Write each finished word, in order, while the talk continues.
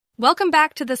Welcome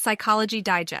back to the Psychology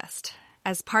Digest.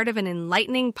 As part of an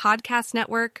enlightening podcast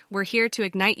network, we're here to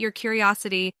ignite your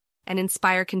curiosity and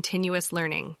inspire continuous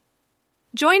learning.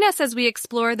 Join us as we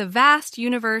explore the vast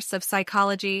universe of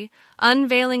psychology,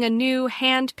 unveiling a new,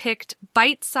 hand-picked,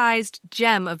 bite-sized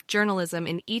gem of journalism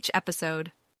in each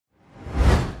episode.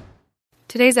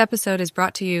 Today's episode is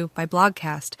brought to you by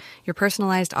Blogcast, your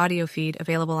personalized audio feed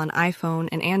available on iPhone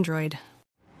and Android.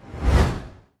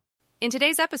 In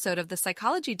today's episode of the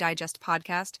Psychology Digest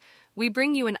podcast, we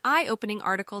bring you an eye-opening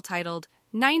article titled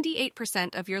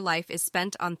 98% of Your Life is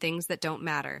Spent on Things That Don't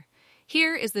Matter.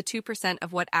 Here is the 2%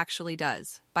 of What Actually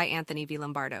Does, by Anthony V.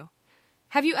 Lombardo.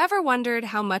 Have you ever wondered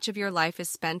how much of your life is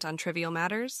spent on trivial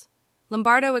matters?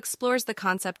 Lombardo explores the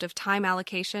concept of time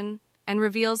allocation and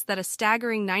reveals that a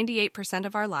staggering 98%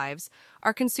 of our lives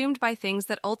are consumed by things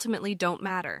that ultimately don't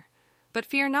matter. But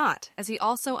fear not, as he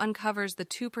also uncovers the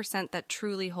 2% that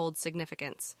truly hold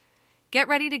significance. Get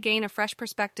ready to gain a fresh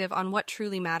perspective on what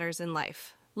truly matters in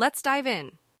life. Let's dive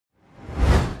in.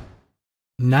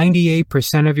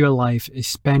 98% of your life is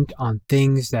spent on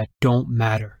things that don't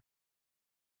matter.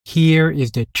 Here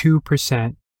is the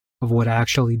 2% of what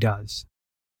actually does.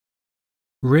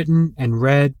 Written and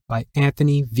read by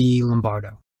Anthony V.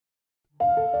 Lombardo.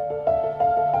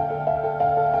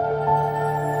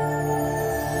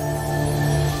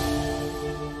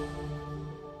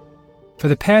 For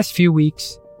the past few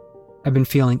weeks, I've been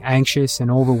feeling anxious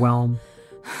and overwhelmed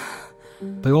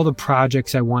by all the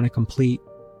projects I want to complete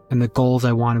and the goals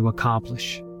I want to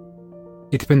accomplish.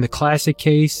 It's been the classic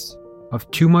case of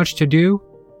too much to do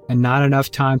and not enough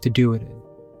time to do it in.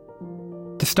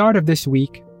 At the start of this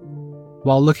week,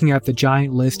 while looking at the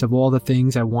giant list of all the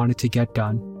things I wanted to get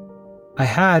done, I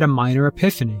had a minor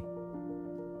epiphany.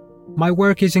 My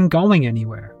work isn't going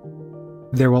anywhere.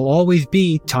 There will always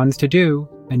be tons to do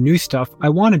and new stuff I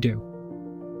want to do.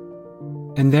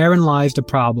 And therein lies the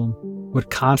problem with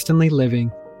constantly living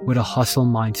with a hustle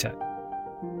mindset.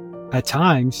 At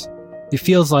times, it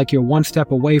feels like you're one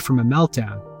step away from a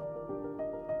meltdown.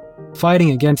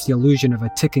 Fighting against the illusion of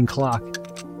a ticking clock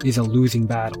is a losing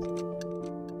battle.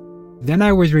 Then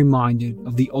I was reminded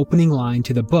of the opening line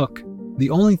to the book, The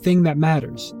Only Thing That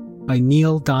Matters, by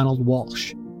Neil Donald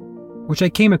Walsh, which I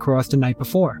came across the night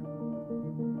before.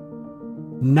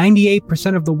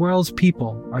 98% of the world's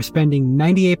people are spending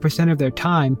 98% of their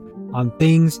time on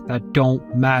things that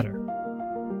don't matter.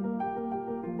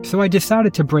 So I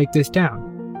decided to break this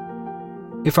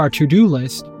down. If our to-do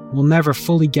list will never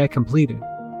fully get completed,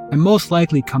 and most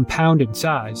likely compound in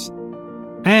size,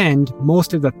 and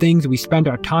most of the things we spend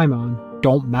our time on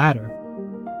don't matter,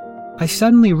 I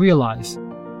suddenly realized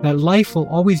that life will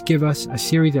always give us a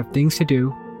series of things to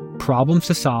do, problems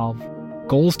to solve,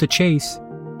 goals to chase,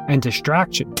 and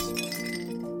distractions.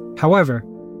 However,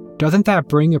 doesn't that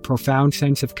bring a profound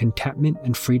sense of contentment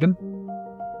and freedom?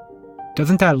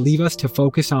 Doesn't that leave us to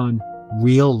focus on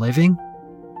real living?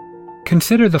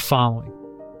 Consider the following.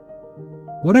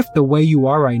 What if the way you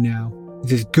are right now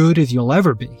is as good as you'll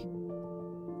ever be?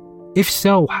 If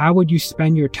so, how would you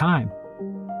spend your time?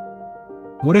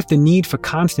 What if the need for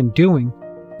constant doing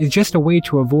is just a way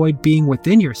to avoid being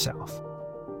within yourself?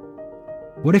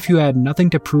 What if you had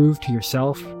nothing to prove to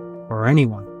yourself or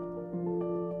anyone?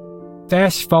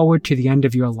 Fast forward to the end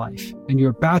of your life, and you're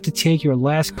about to take your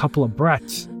last couple of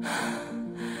breaths.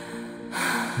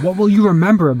 What will you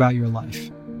remember about your life?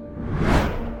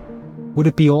 Would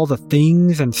it be all the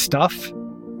things and stuff?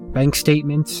 Bank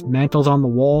statements, mantles on the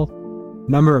wall,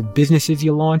 number of businesses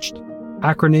you launched,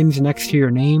 acronyms next to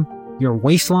your name, your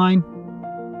waistline?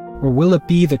 Or will it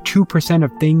be the 2%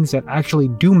 of things that actually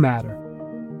do matter,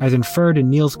 as inferred in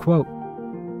Neil's quote?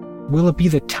 Will it be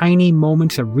the tiny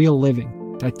moments of real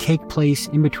living that take place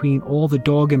in between all the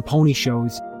dog and pony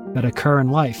shows that occur in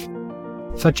life,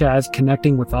 such as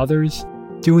connecting with others,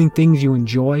 doing things you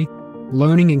enjoy,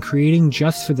 learning and creating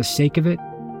just for the sake of it,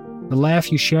 the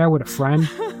laugh you share with a friend,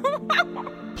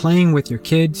 playing with your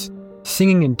kids,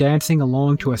 singing and dancing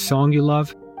along to a song you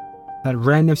love, that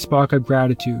random spark of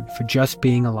gratitude for just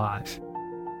being alive?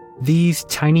 These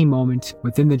tiny moments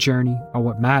within the journey are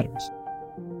what matters,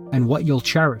 and what you'll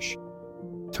cherish.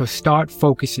 So start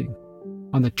focusing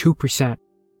on the 2%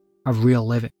 of real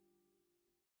living.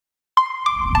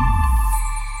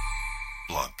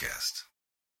 Blogcast.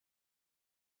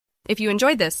 If you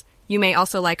enjoyed this, you may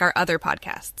also like our other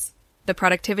podcasts: the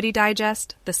Productivity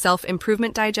Digest, the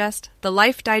Self-Improvement Digest, the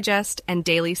Life Digest, and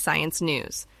Daily Science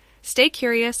News. Stay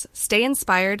curious, stay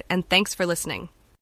inspired, and thanks for listening.